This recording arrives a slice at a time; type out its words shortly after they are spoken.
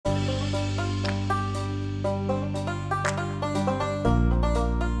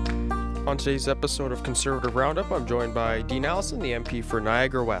On today's episode of Conservative Roundup, I'm joined by Dean Allison, the MP for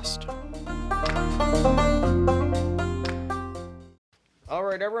Niagara West. All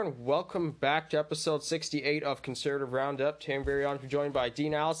right, everyone, welcome back to episode 68 of Conservative Roundup. Today I'm very honored to be joined by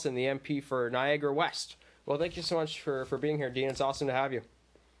Dean Allison, the MP for Niagara West. Well, thank you so much for being here, Dean. It's awesome to have you.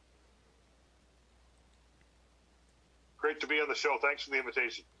 Great to be on the show. Thanks for the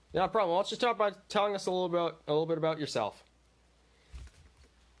invitation. No problem. Well, let's just talk about telling us a little bit about yourself.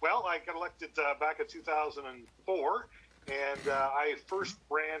 Well, I got elected back in 2004, and I first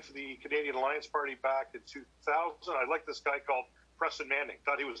ran for the Canadian Alliance Party back in 2000. I liked this guy called Preston Manning.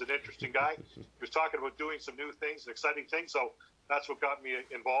 Thought he was an interesting guy. He was talking about doing some new things and exciting things, so that's what got me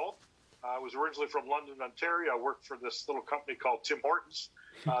involved. I was originally from London, Ontario. I worked for this little company called Tim Hortons,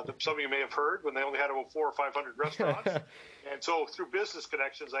 that some of you may have heard, when they only had about 400 or 500 restaurants. And so through business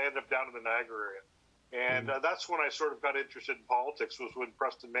connections, I ended up down in the Niagara area. And that's when I sort of got interested in politics, was when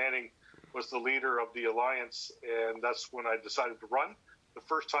Preston Manning was the leader of the Alliance, and that's when I decided to run. The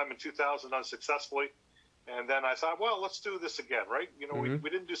first time in 2000 unsuccessfully, and then I thought, well, let's do this again, right? You know, we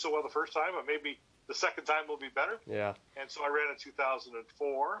didn't do so well the first time, but maybe the second time will be better. Yeah. And so I ran in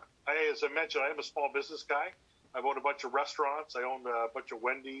 2004. As I mentioned, I am a small business guy. I've owned a bunch of restaurants. I owned a bunch of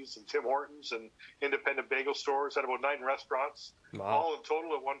Wendy's and Tim Hortons and independent bagel stores. Had about 9 restaurants, all in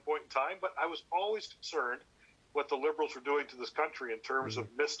total at one point in time. But I was always concerned what the Liberals were doing to this country in terms of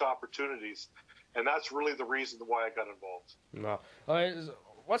missed opportunities. And that's really the reason why I got involved. Wow.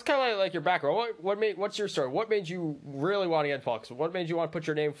 What's kind of like your background? What's your story? What made you really want to get in politics? What made you want to put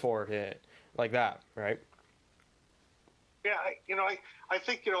your name forward like that, right? Yeah, I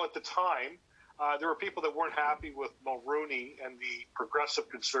think, at the time, there were people that weren't happy with Mulroney and the progressive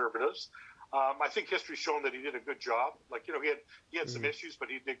Conservatives. I think history's shown that he did a good job. Like, he had some issues, but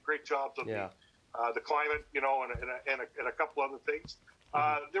he did great jobs on the climate, and a couple other things.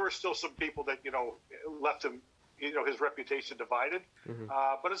 There were still some people that, left him, his reputation divided.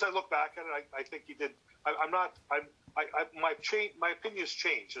 But as I look back at it, I think he did. My opinion's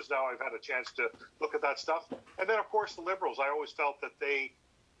changed as now I've had a chance to look at that stuff. And then, of course, the Liberals. I always felt that they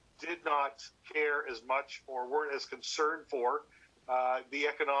did not care as much or weren't as concerned for the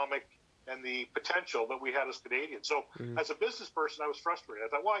economic and the potential that we had as Canadians. So as a business person, I was frustrated. I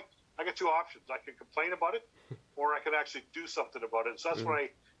thought, well, I got 2 options. I can complain about it, or I can actually do something about it. So that's when I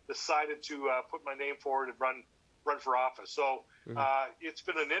decided to put my name forward and run for office. So it's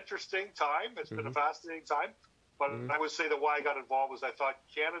been an interesting time. It's been a fascinating time. But I would say that why I got involved was I thought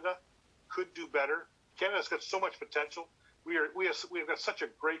Canada could do better. Canada's got so much potential. We've got such a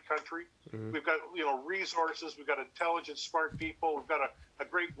great country. We've got resources. We've got intelligent, smart people. We've got a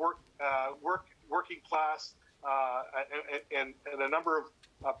great working class, and a number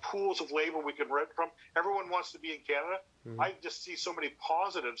of pools of labor we can rent from. Everyone wants to be in Canada. I just see so many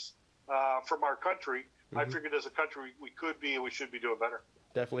positives from our country. I figured as a country we could be and we should be doing better.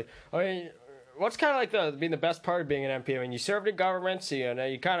 Definitely. I mean, what's kind of like being the best part of being an MP? I mean, you served in government, so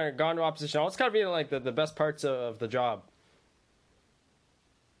you kind of gone to opposition. What's kind of being like the best parts of the job?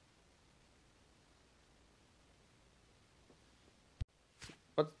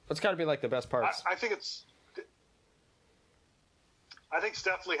 What's got to be like the best parts? I think it's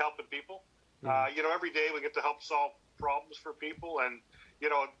definitely helping people. Every day we get to help solve problems for people, and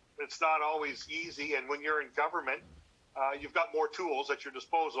it's not always easy. And when you're in government, you've got more tools at your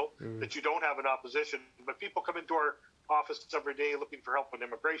disposal that you don't have in opposition. But people come into our office every day looking for help with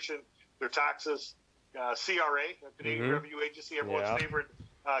immigration, their taxes, CRA, Canadian Revenue Agency, everyone's favorite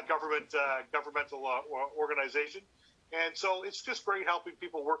governmental organization. And so it's just great helping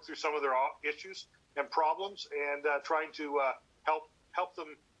people work through some of their issues and problems, and trying to help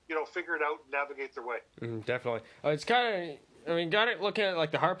them, figure it out and navigate their way. Definitely. It's kind of, got it looking at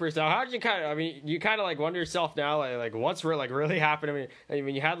like the Harpers now. How did you you kind of like wonder yourself now, like what's really happened? I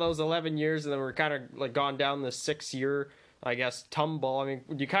mean, you had those 11 years, and then we're kind of like gone down the 6-year, I guess, tumble. I mean,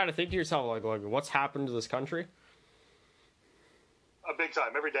 you kind of think to yourself like what's happened to this country? A big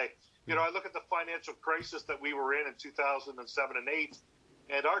time, every day. I look at the financial crisis that we were in 2007 and 8,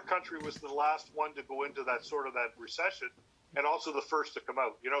 and our country was the last one to go into that recession, and also the first to come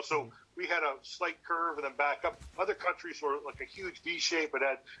out. So we had a slight curve and then back up. Other countries were like a huge V shape and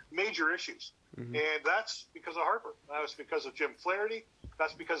had major issues, and that's because of Harper. That's because of Jim Flaherty.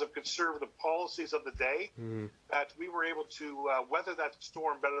 That's because of conservative policies of the day that we were able to weather that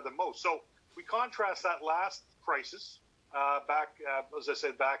storm better than most. So we contrast that last crisis back, as I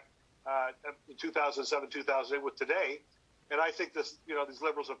said, back in 2007, 2008 with today. And I think these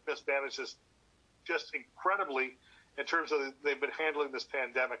Liberals have mismanaged this just incredibly in terms of they've been handling this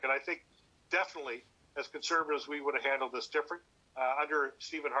pandemic. And I think definitely as Conservatives, we would have handled this different under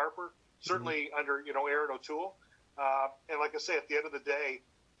Stephen Harper, certainly under, Aaron O'Toole. And like I say, at the end of the day,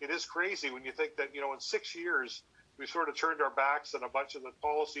 it is crazy when you think that, in 6 years, we sort of turned our backs on a bunch of the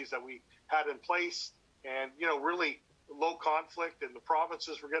policies that we had in place and, really low conflict, and the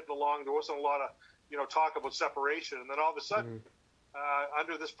provinces were getting along. There wasn't a lot of, talk about separation. And then all of a sudden,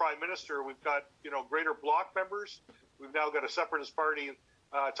 under this Prime Minister, we've got, greater bloc members. We've now got a separatist party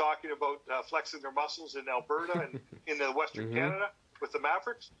talking about flexing their muscles in Alberta and in the Western Canada with the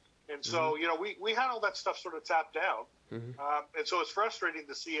Mavericks. And so, we had all that stuff sort of tapped down. And so it's frustrating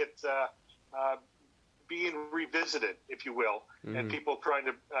to see it being revisited, if you will, and people trying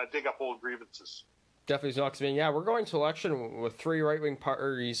to dig up old grievances. Definitely sucks. I mean, yeah, we're going to election with three right-wing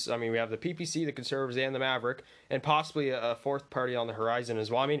parties. I mean, we have the PPC, the Conservatives, and the Maverick, and possibly a fourth party on the horizon as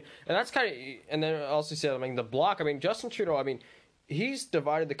well. I mean, and that's kind of, and then also said, I mean, the Bloc. I mean, Justin Trudeau. I mean, he's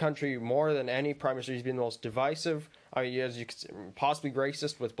divided the country more than any prime minister. He's been the most divisive. I mean, as you could say, possibly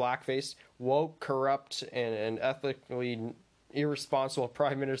racist with blackface, woke, corrupt, and ethically irresponsible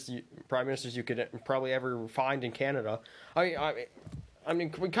prime ministers you could probably ever find in Canada. I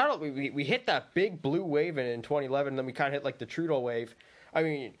mean, we hit that big blue wave in 2011, and then we kind of hit like the Trudeau wave. I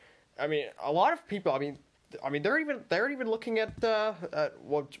mean, a lot of people. I mean, they're even looking at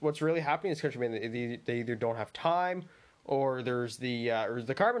what's really happening in this country. I mean, they either don't have time, or there's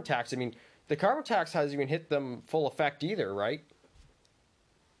the carbon tax. I mean, the carbon tax hasn't even hit them full effect either, right?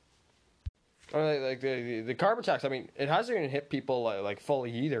 Like the carbon tax, I mean, it hasn't even hit people like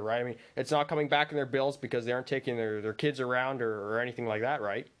fully either, right? I mean, it's not coming back in their bills because they aren't taking their kids around or anything like that,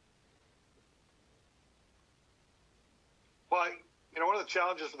 right? Well, one of the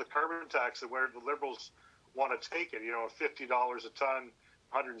challenges with the carbon tax and where the Liberals want to take it, $50 a ton,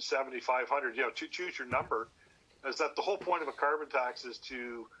 170, 500, to choose your number, is that the whole point of a carbon tax is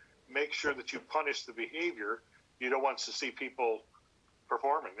to make sure that you punish the behavior you don't want to see people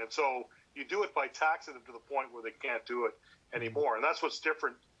performing. And so you do it by taxing them to the point where they can't do it anymore. And that's what's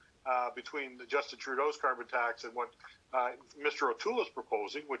different between Justin Trudeau's carbon tax and what Mr. O'Toole is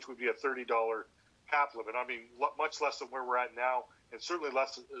proposing, which would be a $30 cap limit. I mean, much less than where we're at now, and certainly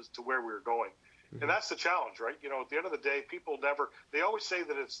less as to where we're going. And that's the challenge, right? At the end of the day, they always say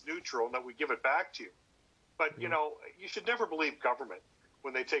that it's neutral and that we give it back to you. But, you should never believe government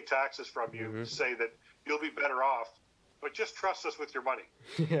when they take taxes from you to say that you'll be better off. But just trust us with your money.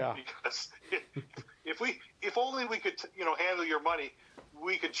 Yeah. Because if only we could, handle your money,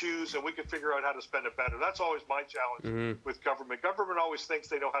 we could choose and we could figure out how to spend it better. That's always my challenge with government. Government always thinks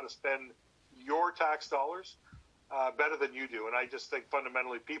they know how to spend your tax dollars better than you do. And I just think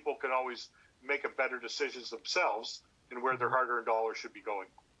fundamentally people can always make a better decisions themselves in where their hard-earned dollars should be going.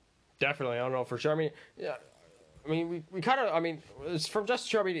 Definitely. I don't know for sure. I mean, yeah. I mean, we kind of. I mean, it's from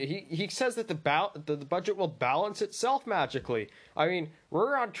Justin Trudeau. I mean, he says that the budget will balance itself magically. I mean,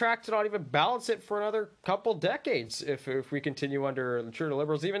 we're on track to not even balance it for another couple decades if we continue under the Trudeau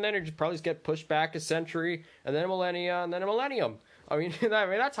Liberals. Even then, it'd probably get pushed back a century, and then a millennia, and then a millennium. I mean,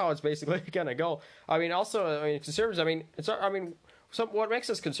 that's how it's basically gonna go. I mean, also, Conservatives. I mean, what makes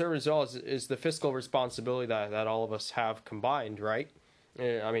us conservatives all is the fiscal responsibility that all of us have combined, right?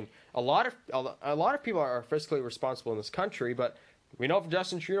 I mean, a lot of people are fiscally responsible in this country, but we know from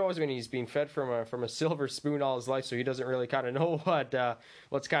Justin Trudeau, I mean, he's been fed from a silver spoon all his life, so he doesn't really kind of know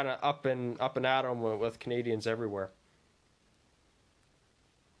what's kind of up and at him with Canadians everywhere.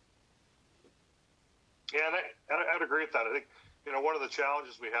 Yeah, and I'd agree with that. I think one of the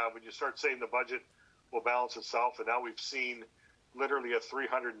challenges we have when you start saying the budget will balance itself, and now we've seen literally a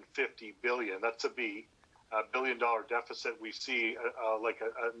 $350 billion. That's a B. $1 billion deficit. We see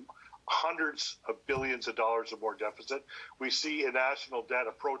hundreds of billions of dollars of more deficit. We see a national debt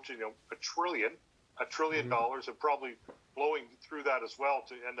approaching a trillion dollars, and probably blowing through that as well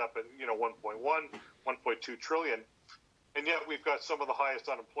to end up at 1.1, 1.2 trillion. And yet we've got some of the highest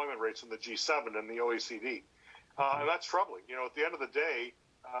unemployment rates in the G7 and the OECD, and that's troubling. At the end of the day,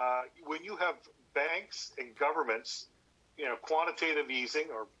 when you have banks and governments, quantitative easing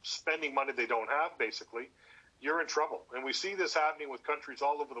or spending money they don't have, basically, you're in trouble. And we see this happening with countries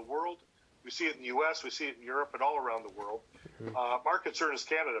all over the world. We see it in the U.S., we see it in Europe, and all around the world. Our concern is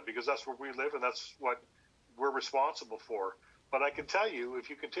Canada, because that's where we live and that's what we're responsible for. But I can tell you,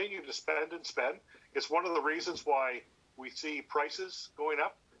 if you continue to spend and spend, it's one of the reasons why we see prices going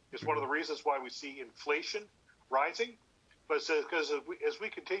up. It's one of the reasons why we see inflation rising. But it's because as we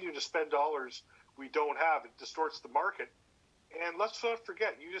continue to spend dollars we don't have, it distorts the market. And let's not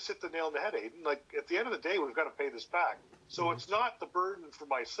forget, you just hit the nail on the head, Aidan. Like, at the end of the day, we've got to pay this back. So it's not the burden for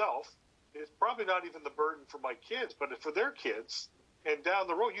myself. It's probably not even the burden for my kids. But for their kids, And down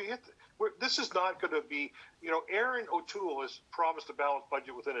the road, this is not going to be, Aaron O'Toole has promised a balanced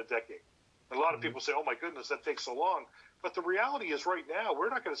budget within a decade. A lot of people say, oh, my goodness, that takes so long. But the reality is right now, we're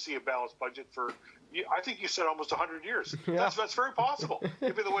not going to see a balanced budget for, I think you said almost 100 years. Yeah. That's very possible,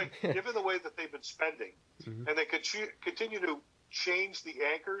 given the way that they've been spending. And they continue to change the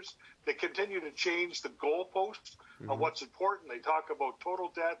anchors. They continue to change the goalposts on what's important. They talk about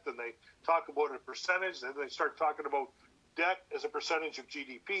total debt, then they talk about a percentage, then they start talking about debt as a percentage of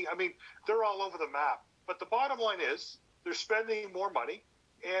GDP. I mean, they're all over the map. But the bottom line is they're spending more money,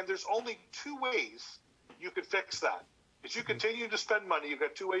 and there's only two ways you can fix that. If you continue to spend money, you've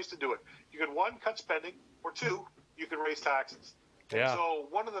got two ways to do it. You can, one, cut spending, or two, you can raise taxes. Yeah. And so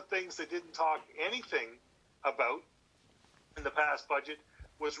one of the things they didn't talk anything about in the past budget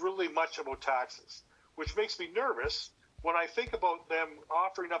was really much about taxes, which makes me nervous when I think about them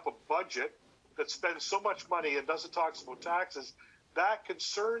offering up a budget that spends so much money and doesn't talk about taxes. That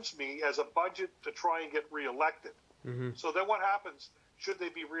concerns me as a budget to try and get reelected. So then what happens should they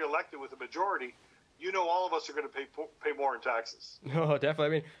be reelected with a majority? All of us are going to pay more in taxes. Oh,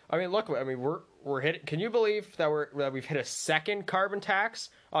 definitely. I mean, look. I mean, we're hitting. Can you believe that we've hit a second carbon tax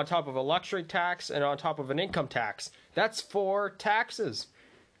on top of a luxury tax and on top of an income tax? That's 4 taxes.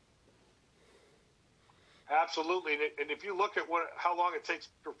 Absolutely, and if you look at how long it takes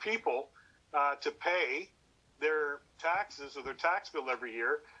for people to pay their taxes or their tax bill every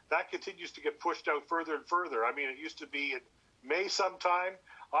year, that continues to get pushed out further and further. I mean, it used to be in May sometime.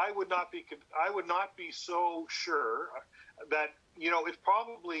 I would not be so sure that it's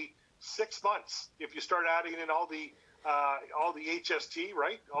probably 6 months if you start adding in all the HST,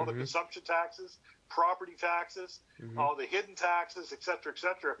 right? All the consumption taxes, property taxes, all the hidden taxes, et cetera, et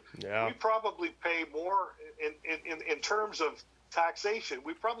cetera. Yeah. We probably pay more in terms of taxation.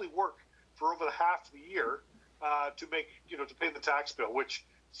 We probably work for over half the year to pay the tax bill, which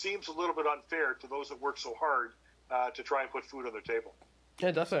seems a little bit unfair to those that work so hard to try and put food on their table. Yeah,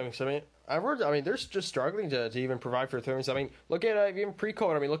 definitely. I mean, they're just struggling to even provide for their families. I mean, look at even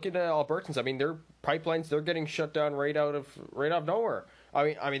pre-COVID. I mean, look at Albertans. I mean, their pipelines, they're getting shut down right out of nowhere.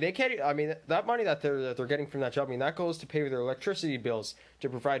 I mean, they can't. I mean, that money that they're getting from that job, I mean, that goes to pay their electricity bills, to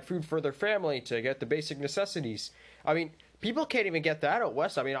provide food for their family, to get the basic necessities. I mean, people can't even get that out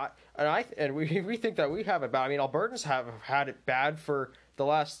west. I mean, we think that we have it bad. I mean, Albertans have had it bad for the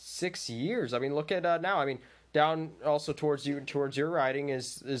last 6 years. I mean, look at now. I mean, down also towards your riding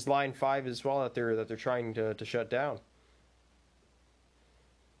is Line 5 as well that they're trying to shut down.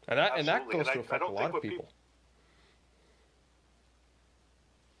 And that goes to affect a lot of people.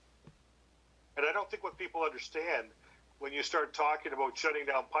 And I don't think what people understand when you start talking about shutting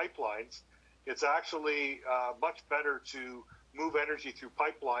down pipelines, it's actually much better to move energy through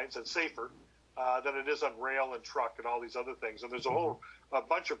pipelines and safer than it is on rail and truck and all these other things. And there's a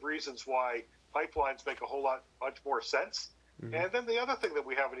bunch of reasons why pipelines make a much more sense. And then the other thing that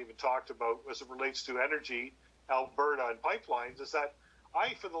we haven't even talked about as it relates to energy, Alberta and pipelines, is that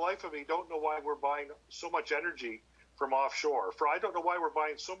I, for the life of me, don't know why we're buying so much energy from offshore. I don't know why we're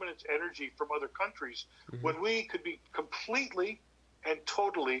buying so much energy from other countries when we could be completely and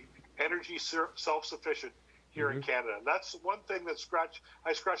totally energy self-sufficient here in Canada. And that's one thing that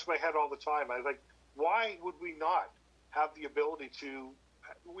I scratch my head all the time. I think, why would we not have the ability to?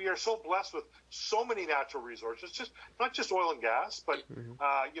 We are so blessed with so many natural resources, just not just oil and gas, but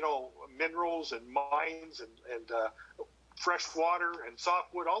minerals and mines and fresh water and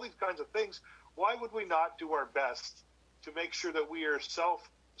softwood, all these kinds of things. Why would we not do our best to make sure that we are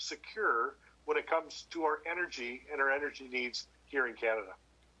self-secure when it comes to our energy and our energy needs here in Canada?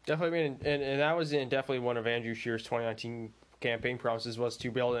 Definitely, I mean, and that was definitely one of Andrew Scheer's 2019 campaign promises, was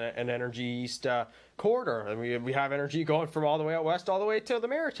to build an energy east corridor. I mean, we have energy going from all the way out west all the way to the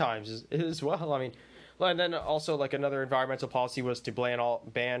Maritimes as well. I mean, and then also like another environmental policy was to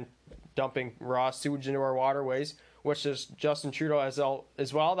ban dumping raw sewage into our waterways, which is Justin Trudeau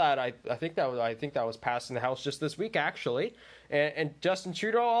as well. That I think that was passed in the House just this week actually, and Justin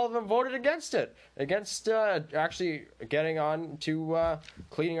Trudeau, all of them voted against it, against actually getting on to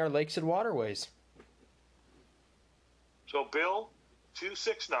cleaning our lakes and waterways. So Bill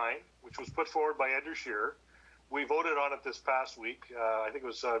 269, which was put forward by Andrew Scheer, we voted on it this past week. I think it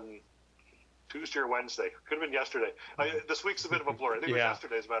was Tuesday or Wednesday. Could have been yesterday. This week's a bit of a blur. I think it was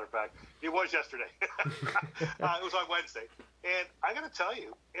yesterday, as a matter of fact. It was yesterday. It was on Wednesday. And I got to tell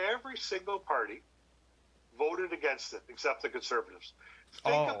you, every single party voted against it, except the Conservatives.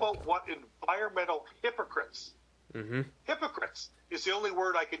 Think about what environmental hypocrites. Hypocrites is the only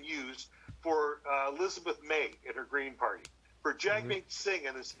word I can use for Elizabeth May and her Green Party, for Jagmeet Singh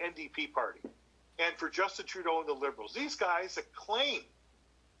and his NDP party. and for Justin Trudeau and the Liberals. These guys that claim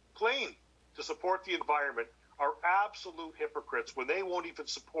to support the environment are absolute hypocrites when they won't even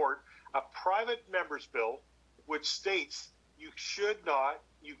support a private member's bill which states you should not,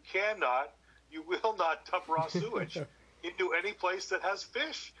 you cannot, you will not dump raw sewage into any place that has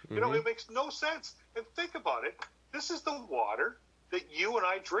fish. You know, it makes no sense. And think about it. This is the water that you and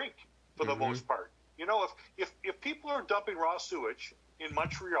I drink for the most part. You know, if people are dumping raw sewage in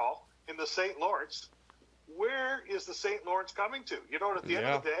Montreal, in the St. Lawrence, where is the St. Lawrence coming to? You know, at the end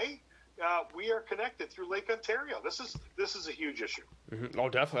of the day, we are connected through Lake Ontario. This is a huge issue. Oh,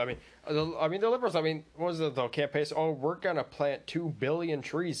 definitely. I mean, the Liberals. I mean, what was the campaign? Oh, we're gonna plant 2 billion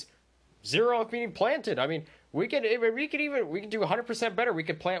trees. 0 being planted. I mean, we could do 100% better. We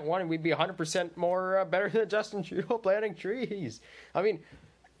could plant 1, and we'd be 100% more better than Justin Trudeau planting trees. I mean,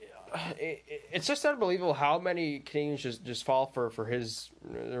 it's just unbelievable how many Canadians just fall for his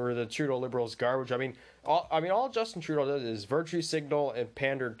or the Trudeau Liberals garbage. I mean, all Justin Trudeau does is virtue signal and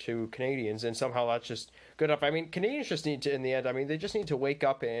pander to Canadians, and somehow that's just good enough. I mean, Canadians just need to, in the end, I mean, they just need to wake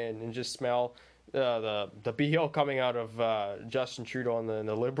up and just smell the BO coming out of Justin Trudeau and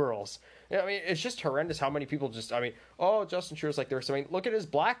the Liberals. Yeah, I mean, it's just horrendous how many people just, I mean, oh, Justin Trudeau's like this. I mean, look at his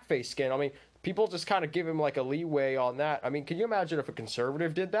blackface skin. I mean, people just kind of give him like a leeway on that. I mean, can you imagine if a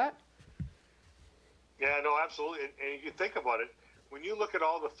conservative did that? Yeah, no, absolutely. And you think about it, when you look at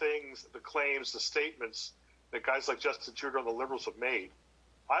all the things, the claims, the statements that guys like Justin Trudeau and the Liberals have made,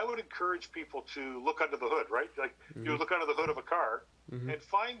 I would encourage people to look under the hood, right? Like you look under the hood of a car and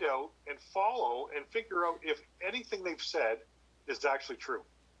find out and follow and figure out if anything they've said is actually true.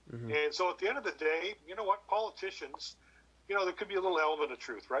 And so at the end of the day, you know what, politicians, you know, there could be a little element of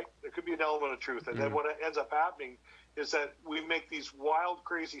truth, right? There could be an element of truth. And then what ends up happening is that we make these wild,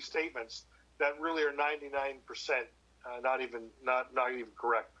 crazy statements that really are 99% not even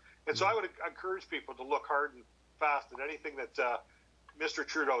correct. And so I would encourage people to look hard and fast at anything that Mr.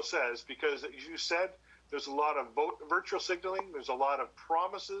 Trudeau says, because as you said, there's a lot of virtual signaling. There's a lot of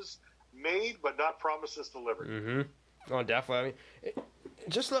promises made, but not promises delivered. Oh, definitely.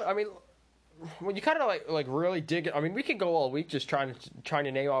 I mean, when you kind of like really dig it, I mean, we could go all week just trying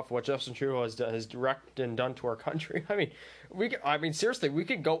to name off what Justin Trudeau has directed and done to our country. I mean, seriously, we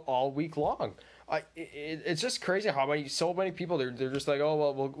could go all week long. It's just crazy how so many people they're just like, oh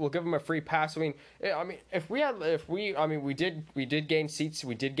well, we'll give them a free pass. I mean, we did gain seats,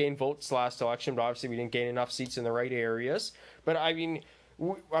 we did gain votes last election, but obviously we didn't gain enough seats in the right areas. But I mean,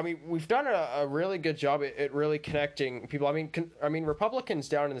 we've done a really good job at really connecting people. I mean, Republicans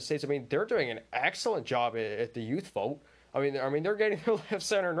down in the States, I mean, they're doing an excellent job at the youth vote. I mean, they're getting the left,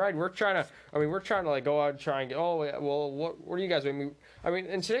 center, and right. We're trying to like go out and try and get. Oh, well, what are you guys? I mean,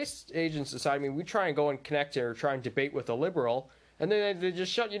 in today's age and society, I mean, we try and go and connect or try and debate with a liberal, and then they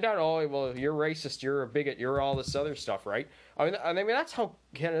just shut you down. Oh, well, you're racist, you're a bigot, you're all this other stuff, right? I mean, that's how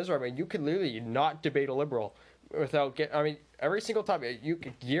Canada is. Right? I mean, you could literally not debate a liberal without get. I mean, every single time you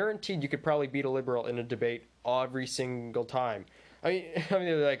could guaranteed you could probably beat a liberal in a debate every single time. I mean,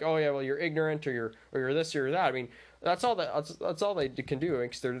 they're like, oh yeah, well, you're ignorant or you're this or that. I mean, that's all they can do,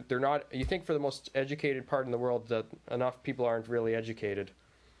 because they're not. You think for the most educated part in the world that enough people aren't really educated.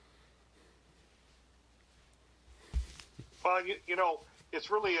 Well, you know, it's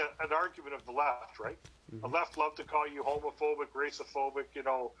really an argument of the left, right? The left love to call you homophobic, racephobic, you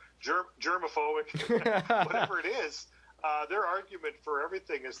know, germophobic, whatever it is. Their argument for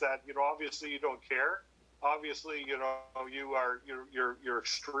everything is that, you know, obviously you don't care. Obviously, you know, you're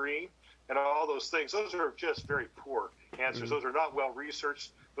extreme, and all those things. Those are just very poor answers. Those are not well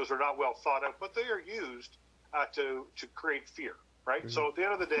researched. Those are not well thought out. But they are used to create fear, right? So at the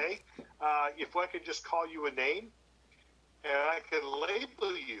end of the day, if I can just call you a name, and I can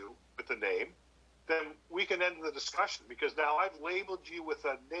label you with a name, then we can end the discussion, because now I've labeled you with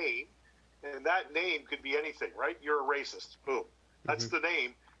a name, and that name could be anything, right? You're a racist. Boom. That's the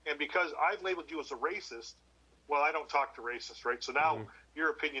name. And because I've labeled you as a racist, well, I don't talk to racists, right? So now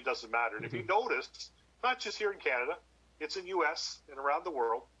your opinion doesn't matter. And if you notice, not just here in Canada, it's in U.S. and around the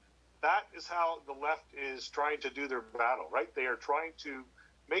world, that is how the left is trying to do their battle, right? They are trying to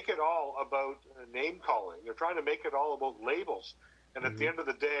make it all about name calling. They're trying to make it all about labels. And at the end of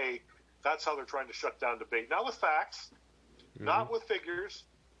the day, that's how they're trying to shut down debate. Not with facts, not with figures,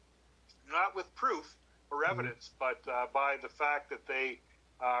 not with proof or evidence, but by the fact that they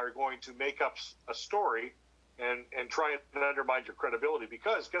are going to make up a story and try and undermine your credibility.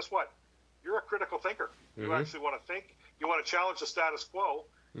 Because guess what? You're a critical thinker. You actually want to think. You want to challenge the status quo.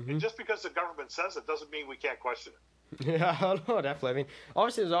 And just because the government says it doesn't mean we can't question it. Yeah, I don't know, definitely. I mean,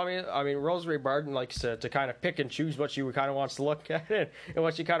 obviously, Rosemary Barton likes to kind of pick and choose what she kind of wants to look at and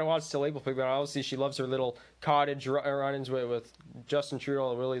what she kind of wants to label people. Obviously, she loves her little cottage run-ins with Justin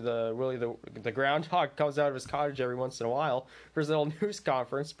Trudeau. The groundhog comes out of his cottage every once in a while for his little news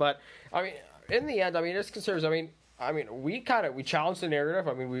conference. But I mean, in the end, I mean, as conservatives, we challenge the narrative.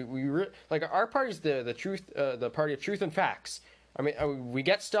 I mean, like our party's the truth, the party of truth and facts. We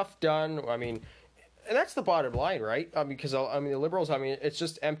get stuff done. And that's the bottom line, right? Because the Liberals, it's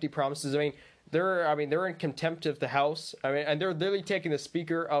just empty promises. They're in contempt of the House. And they're literally taking the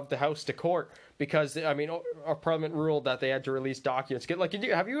Speaker of the House to court because our Parliament ruled that they had to release documents.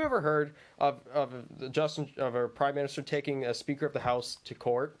 Have you ever heard of our Prime Minister taking a Speaker of the House to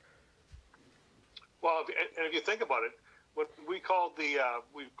court? Well, if you think about it, what we called the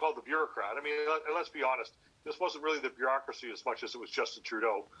bureaucrat. I mean, let's be honest. This wasn't really the bureaucracy as much as it was Justin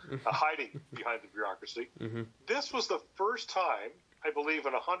Trudeau hiding behind the bureaucracy. Mm-hmm. This was the first time, I believe,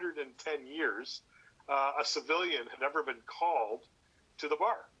 in 110 years, a civilian had ever been called to the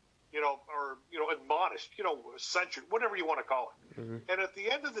bar, or admonished, censured, whatever you want to call it. Mm-hmm. And at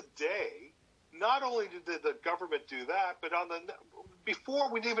the end of the day, not only did the government do that, but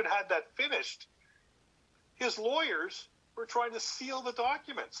before we'd even had that finished, his lawyers were trying to seal the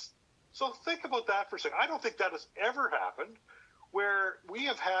documents. So think about that for a second. I don't think that has ever happened where we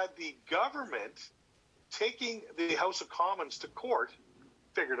have had the government taking the House of Commons to court,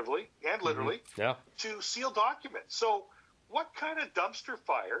 figuratively and literally, to seal documents. So what kind of dumpster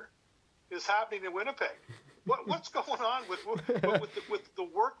fire is happening in Winnipeg? What's going on with the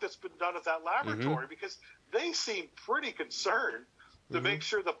work that's been done at that laboratory? Because they seem pretty concerned to make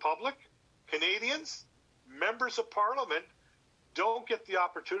sure the public, Canadians, members of Parliament, don't get the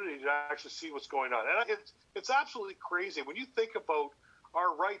opportunity to actually see what's going on. And it's absolutely crazy. When you think about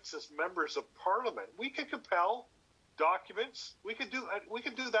our rights as members of Parliament, we can compel documents. We can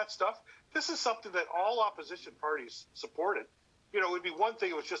do that stuff. This is something that all opposition parties supported. It would be one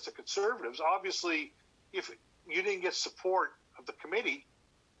thing if it was just the Conservatives. Obviously, if you didn't get support of the committee,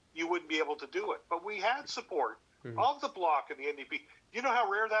 you wouldn't be able to do it. But we had support of the Bloc and the NDP. You know how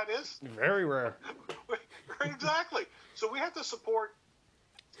rare that is? Very rare. Exactly. So we have the support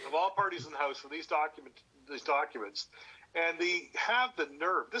of all parties in the House for these documents, and they have the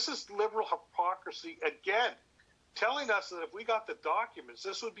nerve. This is liberal hypocrisy again, telling us that if we got the documents,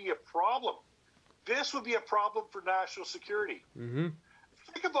 this would be a problem. This would be a problem for national security. Mm-hmm.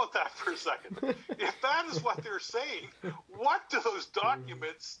 Think about that for a second. If that is what they're saying, what do those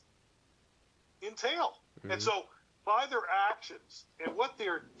documents entail? Mm-hmm. And so by their actions and what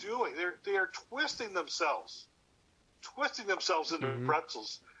they're doing, they are twisting themselves into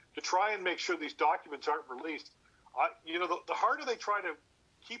pretzels to try and make sure these documents aren't released. The harder they try to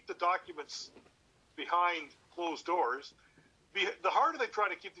keep the documents behind closed doors, the harder they try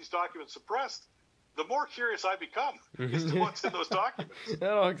to keep these documents suppressed, the more curious I become as to what's in those documents.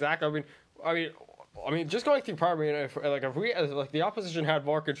 No, exactly. Just going through Parliament, if we, the opposition had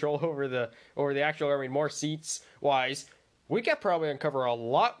more control over the actual, more seats wise, we could probably uncover a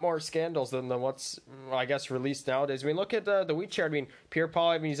lot more scandals than what's, I guess, released nowadays. Look at the wheat chart. Pierre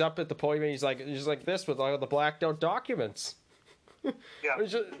Paul, he's up at the podium and he's like this with all the blacked out documents. Yeah.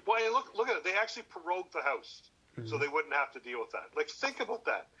 Look at it. They actually prorogued the House so they wouldn't have to deal with that. Think about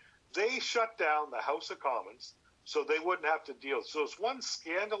that. They shut down the House of Commons so they wouldn't have to deal. So it's one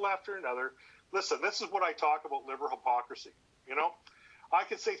scandal after another. Listen, this is what I talk about liberal hypocrisy. I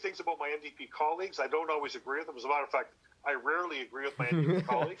can say things about my NDP colleagues. I don't always agree with them. As a matter of fact, I rarely agree with my NDP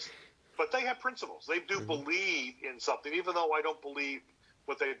colleagues. But they have principles. They do believe in something, even though I don't believe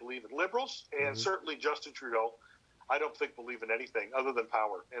what they believe in. Liberals, and certainly Justin Trudeau, I don't think believe in anything other than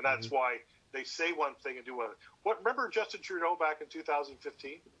power. And that's why they say one thing and do one. Remember Justin Trudeau back in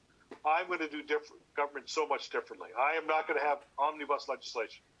 2015? I'm going to do government so much differently. I am not going to have omnibus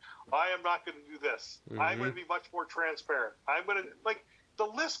legislation. I am not going to do this. I'm going to be much more transparent. I'm going to, the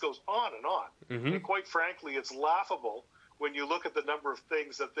list goes on and on. And quite frankly, it's laughable when you look at the number of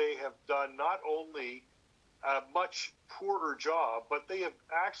things that they have done, not only a much poorer job, but they have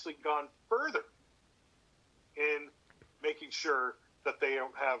actually gone further in making sure that they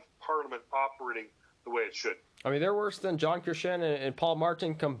don't have Parliament operating the way it should. They're worse than John Kirshen and Paul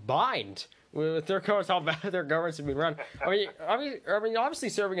Martin combined with their governments, how bad their governments have been run. Obviously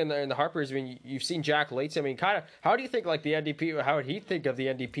serving in the Harpers. You've seen Jack Layton. How do you think the NDP? How would he think of the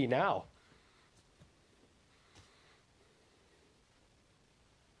NDP now?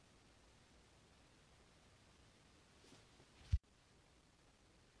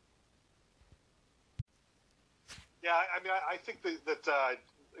 Yeah, I think that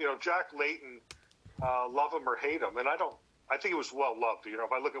Jack Layton love him or hate him, and I think it was well loved. You know,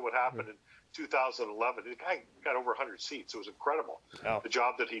 if I look at what happened in 2011, the guy got over 100 seats. It was incredible, the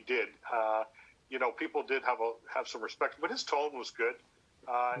job that he did. You know, people did have some respect, but his tone was good,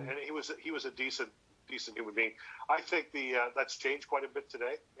 and he was a decent human being. I think that's changed quite a bit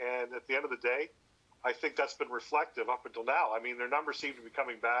today, and at the end of the day, I think that's been reflective up until now. I mean, their numbers seem to be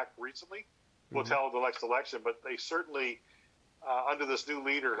coming back recently. We'll tell the next election, but they certainly, under this new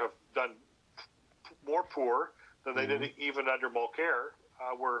leader, have done more poor than they did even under Mulcair,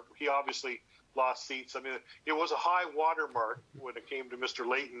 where he obviously lost seats. I mean, it was a high watermark when it came to Mr.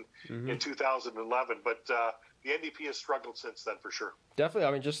 Layton in 2011, but the NDP has struggled since then for sure. Definitely.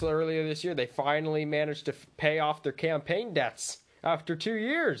 I mean, just earlier this year, they finally managed to pay off their campaign debts after 2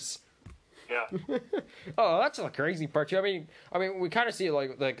 years. Yeah. Oh, that's the crazy part too. I mean, we kind of see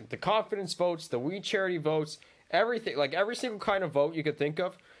like the confidence votes, the We Charity votes, everything, like every single kind of vote you could think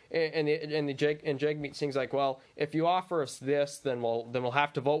of. And Jake meets things like, well, if you offer us this, then we'll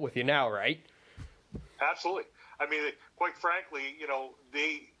have to vote with you now, right? Absolutely. I mean, quite frankly,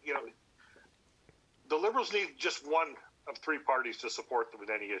 the Liberals need just one of three parties to support them with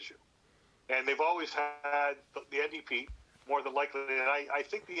any issue, and they've always had the NDP more than likely, and I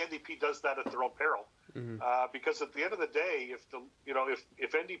think the NDP does that at their own peril, because at the end of the day,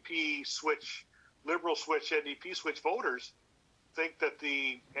 if NDP switch, Liberal switch, NDP switch voters think that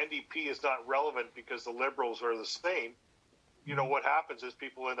the NDP is not relevant because the Liberals are the same, you know, what happens is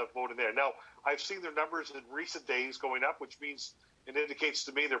people end up voting there. Now, I've seen their numbers in recent days going up, which means it indicates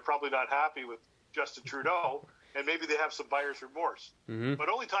to me they're probably not happy with Justin Trudeau, and maybe they have some buyer's remorse. But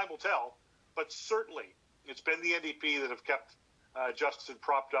only time will tell. But certainly, it's been the NDP that have kept Justin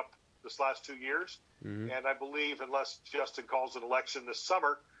propped up this last 2 years. And I believe unless Justin calls an election this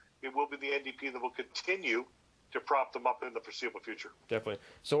summer, it will be the NDP that will continue to prop them up in the foreseeable future. Definitely.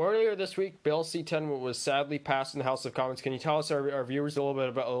 So earlier this week, Bill C-10 was sadly passed in the House of Commons. Can you tell us, our viewers, a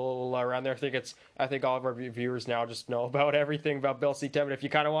little around there? I think all of our viewers now just know about everything about Bill C-10. But if you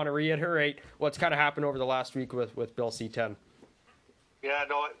kind of want to reiterate what's kind of happened over the last week with Bill C-10. Yeah,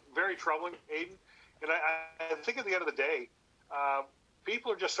 no, very troubling, Aidan. And I think at the end of the day,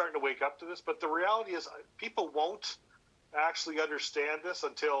 people are just starting to wake up to this. But the reality is people won't actually understand this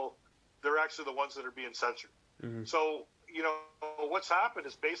until they're actually the ones that are being censored. So, you know, what's happened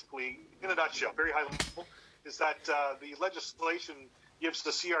is basically, in a nutshell, very high level, is that the legislation gives the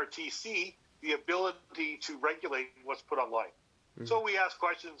CRTC the ability to regulate what's put online. So we ask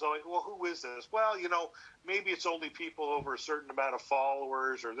questions like, well, who is this? Well, you know, maybe it's only people over a certain amount of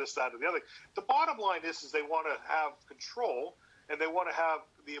followers or this, that, or the other. The bottom line is they want to have control and they want to have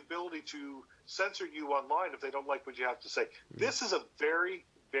the ability to censor you online if they don't like what you have to say. This is a very,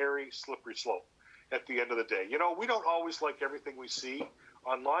 very slippery slope. At the end of the day, you know, we don't always like everything we see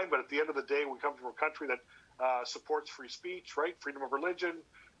online, but at the end of the day, we come from a country that supports free speech, right? Freedom of religion,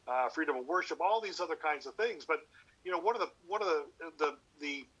 freedom of worship, all these other kinds of things. But you know, one of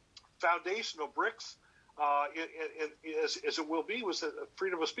the foundational bricks, as it will be, was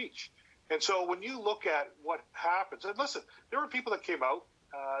freedom of speech. And so when you look at what happens, and listen, there were people that came out.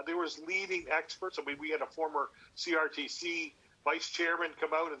 There was leading experts. I mean, we had a former CRTC vice chairman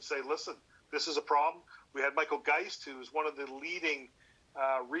come out and say, listen, this is a problem. We had Michael Geist, who's one of the leading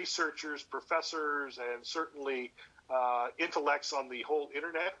researchers, professors, and certainly intellects on the whole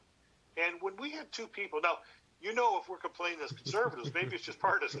internet. And when we had two people, now, you know, if we're complaining as conservatives, maybe it's just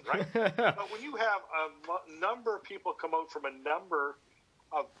partisan, right? But when you have a number of people come out from a number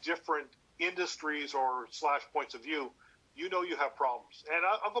of different industries or / points of view, you know you have problems. And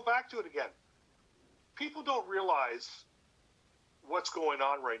I'll go back to it again. People don't realize what's going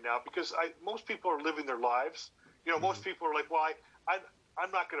on right now because most people are living their lives. You know, most people are like, well,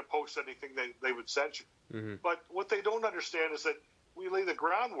 I'm not going to post anything they would censure. But what they don't understand is that we lay the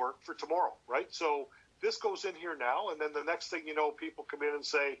groundwork for tomorrow, right? So this goes in here now, and then the next thing you know, people come in and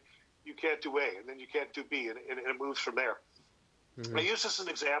say, you can't do A, and then you can't do B, and it moves from there. I use this as an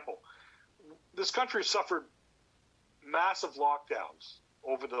example. This country has suffered massive lockdowns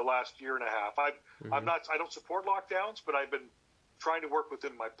over the last year and a half. I don't support lockdowns, but I've been trying to work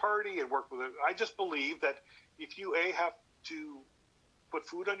within my party and work with it. I just believe that if you A, have to put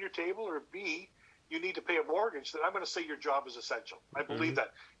food on your table, or B, you need to pay a mortgage, then I'm going to say your job is essential. I believe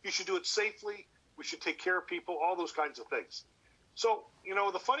that. You should do it safely. We should take care of people, all those kinds of things. So, you know,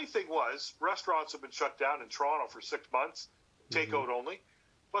 the funny thing was restaurants have been shut down in Toronto for 6 months, takeout only.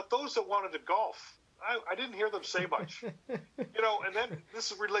 But those that wanted to golf, I didn't hear them say much. You know, and then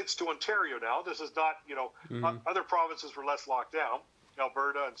this relates to Ontario now. This is not, you know, other provinces were less locked down,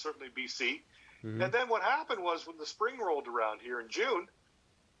 Alberta and certainly BC. And then what happened was when the spring rolled around here in June,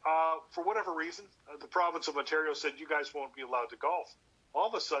 for whatever reason, the province of Ontario said you guys won't be allowed to golf. All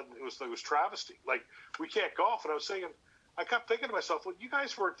of a sudden, it was travesty. Like, we can't golf. And I was saying, I kept thinking to myself, well, you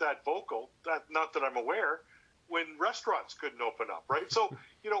guys weren't that vocal, not that I'm aware, when restaurants couldn't open up, right? So,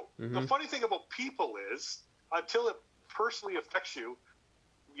 the funny thing about people is, until it personally affects you,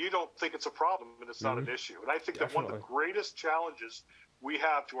 you don't think it's a problem and it's not an issue. And I think that one of the greatest challenges we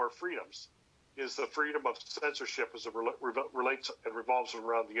have to our freedoms is the freedom of censorship as it relates and revolves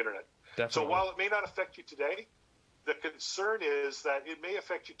around the internet. Definitely. So while it may not affect you today, the concern is that it may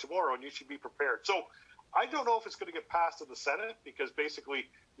affect you tomorrow, and you should be prepared. So I don't know if it's going to get passed in the Senate, because basically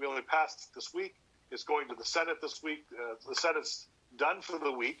we only passed it this week. It's going to the Senate this week. The Senate's done for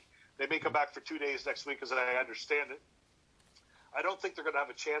the week. They may come back for 2 days next week, as I understand it. I don't think they're going to have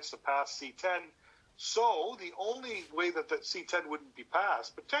a chance to pass C-10. So the only way that the C-10 wouldn't be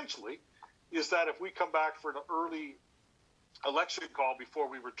passed, potentially, is that if we come back for an early election call before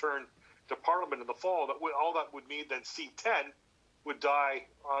we return to Parliament in the fall, all that would mean then C-10 would die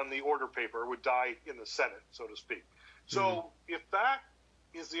on the order paper, would die in the Senate, so to speak. So if that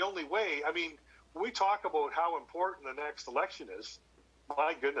is the only way, I mean, when we talk about how important the next election is,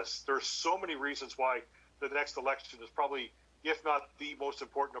 my goodness, there's so many reasons why the next election is probably, if not the most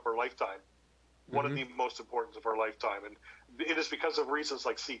important of our lifetime, one of the most important of our lifetime. And it is because of reasons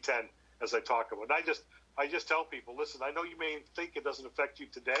like C-10, as I talk about. And I just tell people, listen, I know you may think it doesn't affect you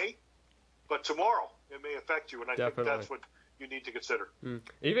today, but tomorrow it may affect you. And I think that's what you need to consider.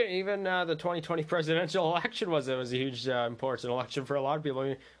 Even the 2020 presidential election was a huge important election for a lot of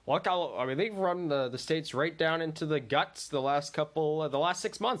people. I mean, they've run the states right down into the guts the last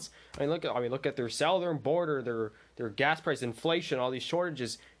 6 months. Look at their southern border, their gas price, inflation, all these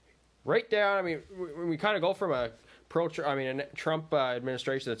shortages, right down. I mean, we kind of go from a Trump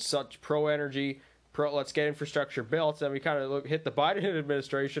administration that's such pro-energy, let's get infrastructure built, and we kind of hit the Biden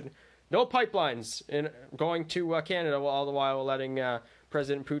administration. No pipelines going to Canada, all the while letting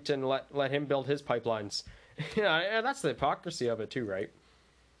President Putin let him build his pipelines. And that's the hypocrisy of it too, right?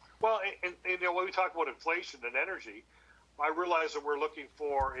 Well, and when we talk about inflation and energy, I realize that we're looking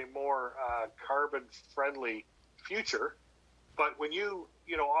for a more carbon-friendly future. But when you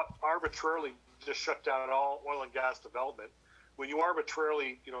arbitrarily just shut down all oil and gas development, when you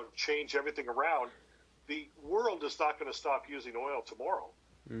arbitrarily change everything around, the world is not going to stop using oil tomorrow.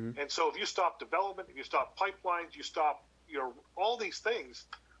 And so if you stop development, if you stop pipelines, you stop all these things,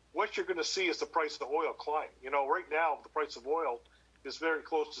 what you're going to see is the price of oil climb. Right now the price of oil is very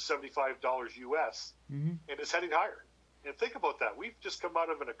close to $75 US, and it's heading higher. And think about that. We've just come out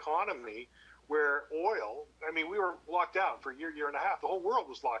of an economy where oil, we were locked down for a year and a half. The whole world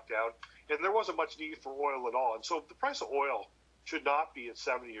was locked down, and there wasn't much need for oil at all. And so the price of oil should not be at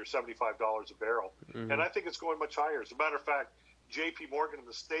 $70 or $75 a barrel. And I think it's going much higher. As a matter of fact, J.P. Morgan in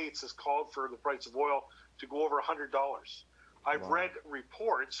the States has called for the price of oil to go over $100. I've read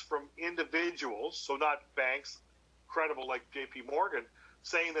reports from individuals, so not banks, credible like J.P. Morgan,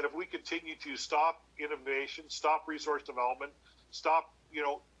 saying that if we continue to stop innovation, stop resource development, stop,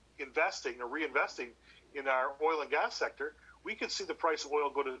 investing or reinvesting in our oil and gas sector, we could see the price of oil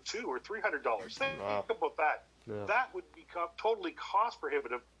go to $200 or $300. Think about that. Yeah. That would become totally cost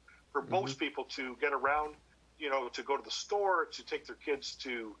prohibitive for most people to get around, to go to the store, to take their kids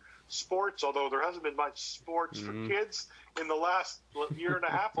to sports, although there hasn't been much sports for kids in the last year and a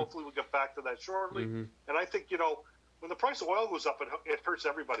half. Hopefully we'll get back to that shortly. And I think, when the price of oil goes up, it hurts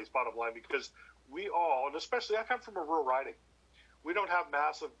everybody's bottom line, because we all, and especially I come from a rural riding, we don't have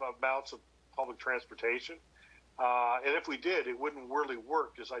massive amounts of public transportation. And if we did, it wouldn't really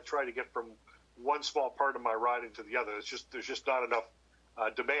work, as I try to get from one small part of my riding to the other. There's just not enough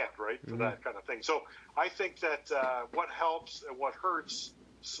demand, right, for that kind of thing. So I think that what helps and what hurts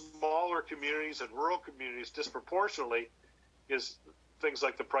smaller communities and rural communities disproportionately is things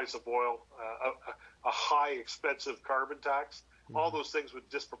like the price of oil, a high, expensive carbon tax. All those things would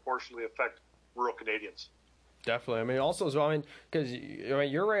disproportionately affect rural Canadians. Definitely. Also as well, because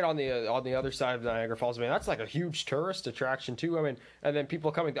you're right on the other side of Niagara Falls. That's like a huge tourist attraction too. And then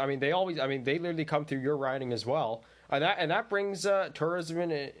people coming. They literally come through your riding as well. And that brings tourism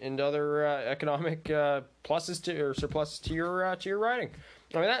and other economic pluses or surpluses to your riding.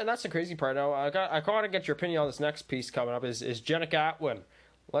 And that's the crazy part. Now I want to get your opinion on this next piece coming up. Is Jenica Atwin?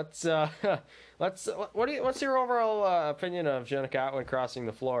 What's your overall opinion of Jenica Atwin crossing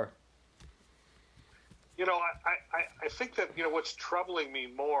the floor? I think that, what's troubling me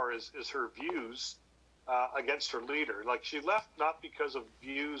more is her views against her leader. Like, she left not because of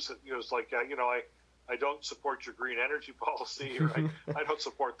views that, it's like, I don't support your green energy policy, or I don't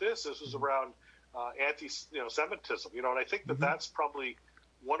support this. This was around anti-Semitism, and I think that that's probably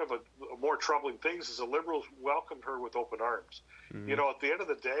one of the more troubling things is the Liberals welcomed her with open arms. Mm-hmm. You know, at the end of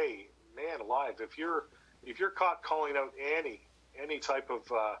the day, man alive, if you're caught calling out any type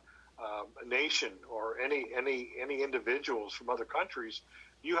of nation or any individuals from other countries,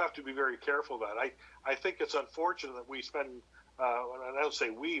 you have to be very careful of that. I think it's unfortunate that we spend, and I don't say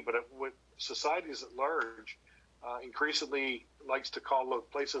we, but with societies at large, increasingly likes to call out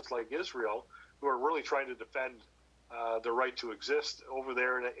places like Israel, who are really trying to defend the right to exist over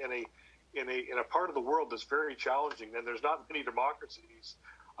there in a part of the world that's very challenging, and there's not many democracies.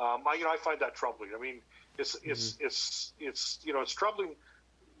 I find that troubling. I mean, it's troubling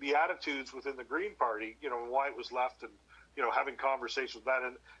the attitudes within the Green Party, and why it was left, and having conversations with that,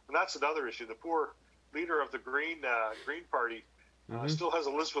 and that's another issue. The poor leader of the Green Party still has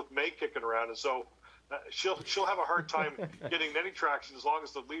Elizabeth May kicking around, and so she'll have a hard time getting any traction as long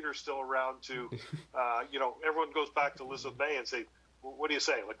as the leader's still around. To everyone goes back to Elizabeth May and say, well, what do you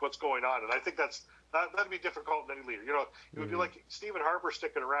say? Like, what's going on? And I think that'd be difficult in any leader. It would be like Stephen Harper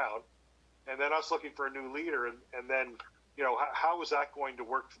sticking around, and then us looking for a new leader, and then how is that going to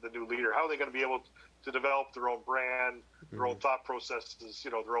work for the new leader? How are they going to be able to develop their own brand, their own thought processes,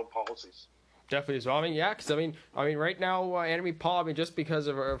 their own policies? Definitely as well. I mean, yeah, because I mean, right now, Anna Paul, just because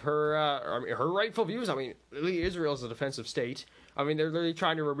of her, her rightful views. I mean, really, Israel is a defensive state. I mean, they're literally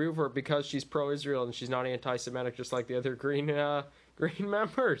trying to remove her because she's pro-Israel and she's not anti-Semitic, just like the other Green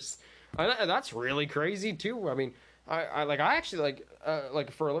members. And that's really crazy too. I mean, I actually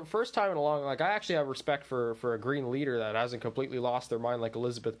for the first time in a long, I actually have respect for a Green leader that hasn't completely lost their mind, like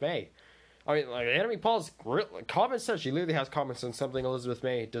Elizabeth May. I mean, Anna Paul's common sense. She literally has common sense, something Elizabeth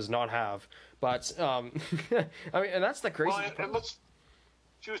May does not have. But I mean, and that's the crazy. Well, and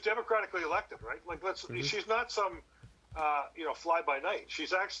she was democratically elected, right? She's not some fly by night.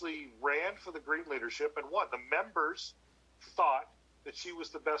 She's actually ran for the Green leadership and won. The members thought that she was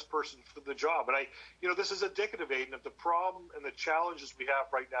the best person for the job, and this is indicative, Aidan, of the problem and the challenges we have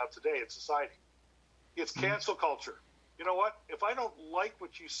right now today in society. It's cancel culture. You know what? If I don't like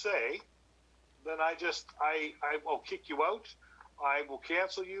what you say, then I will kick you out. I will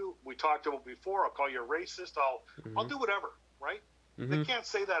cancel you. We talked about before. I'll call you a racist. I'll do whatever, right? They can't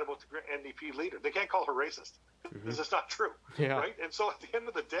say that about the NDP leader. They can't call her racist because it's not true, right? And so at the end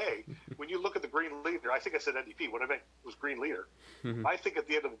of the day, when you look at the Green leader, I think I said NDP. What I meant was Green leader. I think at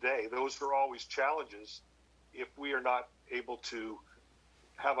the end of the day, those are always challenges if we are not able to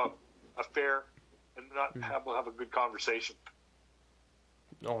have a fair and not have a good conversation.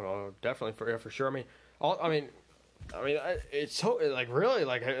 No, definitely for sure. I mean, it's so really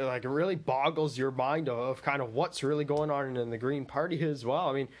it really boggles your mind of kind of what's really going on in the Green Party as well.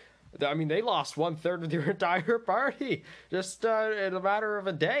 I mean, they lost 1/3 of their entire party just in a matter of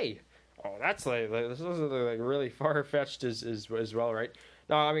a day. Oh, that's this is really far fetched as well, right?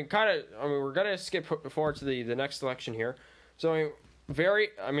 Now, we're gonna skip forward to the next election here. So,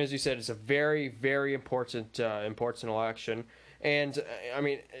 as you said, it's a very, very important election. And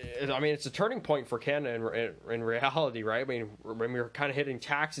it's a turning point for Canada in reality, right? I mean, when we're kind of hitting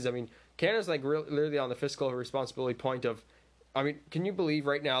taxes, Canada's literally on the fiscal responsibility point of, can you believe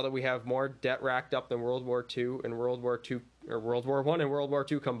right now that we have more debt racked up than World War II and World War I and World War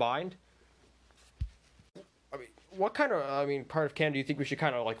II combined? What kind of part of Canada do you think we should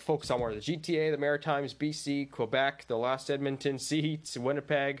kind of focus on more? The GTA, the Maritimes, BC, Quebec, the last Edmonton seats,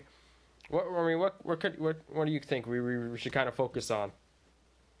 Winnipeg. What do you think we should kind of focus on?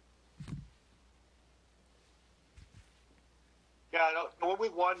 Yeah, when we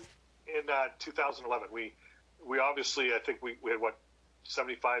won in 2011, we obviously, I think we had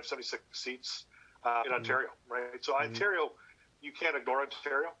 75, 76 seats in Ontario, right? So Ontario, you can't ignore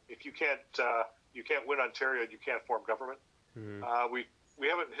Ontario. If you can't win Ontario, you can't form government. We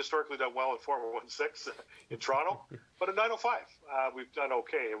haven't historically done well in 416 in Toronto, but in 905, we've done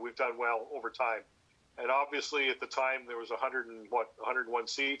okay, and we've done well over time. And obviously, at the time, there was 101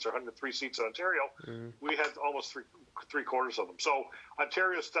 seats or 103 seats in Ontario. We had almost three quarters of them. So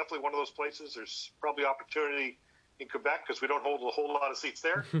Ontario is definitely one of those places. There's probably opportunity in Quebec because we don't hold a whole lot of seats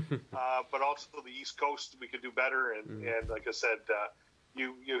there, but also the East Coast, we could do better. And like I said,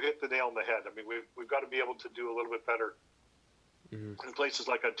 you hit the nail on the head. We've got to be able to do a little bit better in places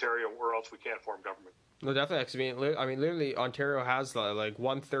like Ontario, or else we can't form government. No, definitely. Literally, Ontario has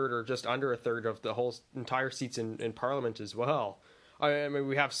 1/3 or just under 1/3 of the whole entire seats in Parliament as well.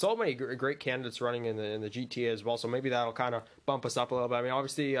 We have so many great candidates running in the GTA as well, so maybe that'll kind of bump us up a little bit.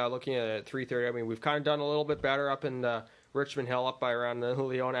 Obviously, looking at 330, we've kind of done a little bit better up in Richmond Hill, up by around the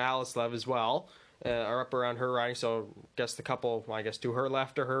Leona Allison as well. are up around her riding. So I guess the couple, I guess, to her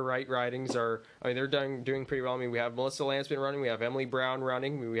left or her right ridings are, I mean, they're doing pretty well. I mean, we have Melissa Lansman running, we have Emily Brown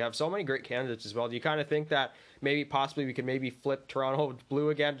running, we have so many great candidates as well. Do you kind of think that maybe possibly we could maybe flip Toronto blue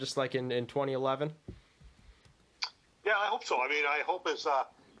again, just like in 2011? Yeah, I hope so. I mean, I hope as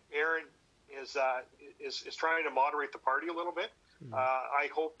Aaron is trying to moderate the party a little bit. I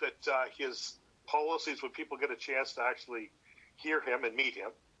hope that his policies, when people get a chance to actually hear him and meet him,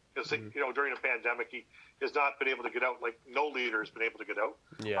 because during a pandemic he has not been able to get out, like no leader has been able to get out.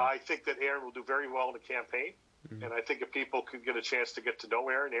 Yeah. I think that Aaron will do very well in the campaign, and I think if people could get a chance to get to know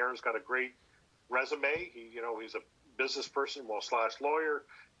Aaron's got a great resume. He's a business person, lawyer,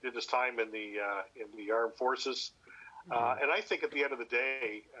 did his time in the armed forces. And I think at the end of the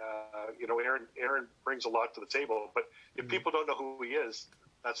day, Aaron brings a lot to the table. But if people don't know who he is,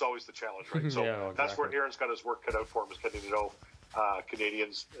 that's always the challenge, right? So exactly. That's where Aaron's got his work cut out for him, is getting to know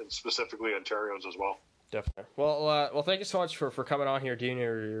Canadians and specifically Ontarians as well. Definitely. Well, thank you so much for coming on here, Dean.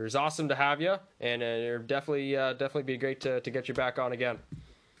 It was awesome to have you, and it'd definitely be great to get you back on again.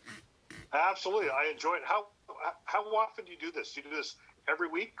 Absolutely, I enjoy it. How often do you do this? Do you do this every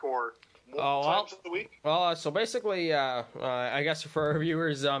week or more times a week? Well, so basically, I guess for our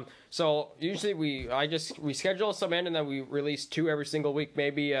viewers, so usually we schedule some in and then we release 2 every single week,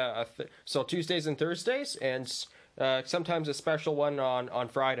 maybe so Tuesdays and Thursdays, and sometimes a special one on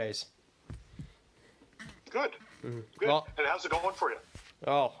Fridays. Good. Mm-hmm. Good. Well, and how's it going for you?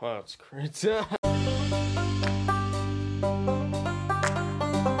 Oh, it's great.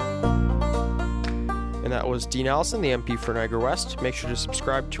 And that was Dean Allison, the MP for Niagara West. Make sure to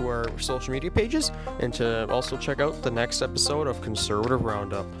subscribe to our social media pages and to also check out the next episode of Conservative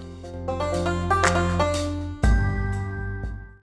Roundup.